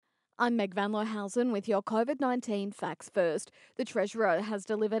I'm Meg Van Lohausen with your COVID-19 facts first. The Treasurer has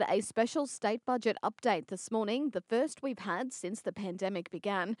delivered a special state budget update this morning, the first we've had since the pandemic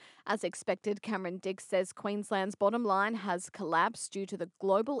began. As expected, Cameron Dix says Queensland's bottom line has collapsed due to the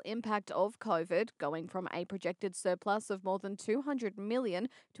global impact of COVID, going from a projected surplus of more than $200 million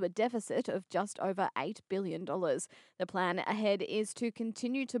to a deficit of just over $8 billion. The plan ahead is to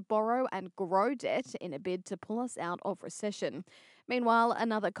continue to borrow and grow debt in a bid to pull us out of recession. Meanwhile,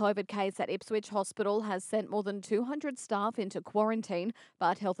 another COVID case at Ipswich Hospital has sent more than 200 staff into quarantine,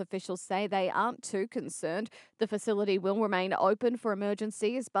 but health officials say they aren't too concerned. The facility will remain open for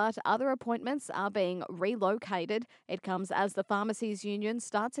emergencies, but other appointments are being relocated. It comes as the Pharmacies Union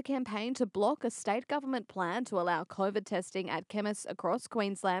starts a campaign to block a state government plan to allow COVID testing at chemists across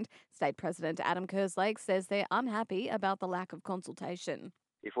Queensland. State President Adam Kerslake says they're unhappy about the lack of consultation.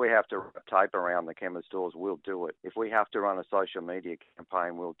 If we have to wrap tape around the chemist doors, we'll do it. If we have to run a social media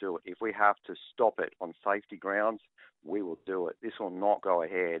campaign, we'll do it. If we have to stop it on safety grounds, we will do it. This will not go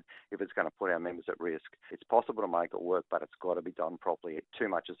ahead if it's going to put our members at risk. It's possible to make it work, but it's got to be done properly. Too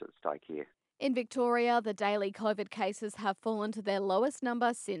much is at stake here. In Victoria, the daily COVID cases have fallen to their lowest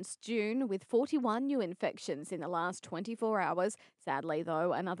number since June, with 41 new infections in the last 24 hours. Sadly,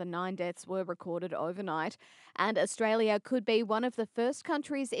 though, another 9 deaths were recorded overnight. And Australia could be one of the first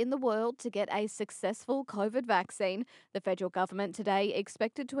countries in the world to get a successful COVID vaccine. The federal government today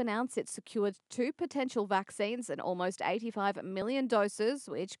expected to announce it secured 2 potential vaccines and almost 85 million doses,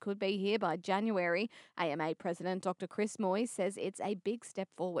 which could be here by January. AMA President Dr. Chris Moy says it's a big step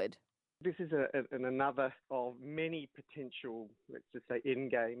forward. This is another of many potential, let's just say, end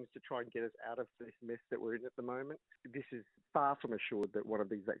games to try and get us out of this mess that we're in at the moment. This is far from assured that one of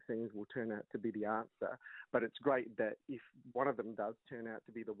these vaccines will turn out to be the answer, but it's great that if one of them does turn out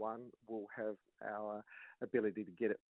to be the one, we'll have our ability to get it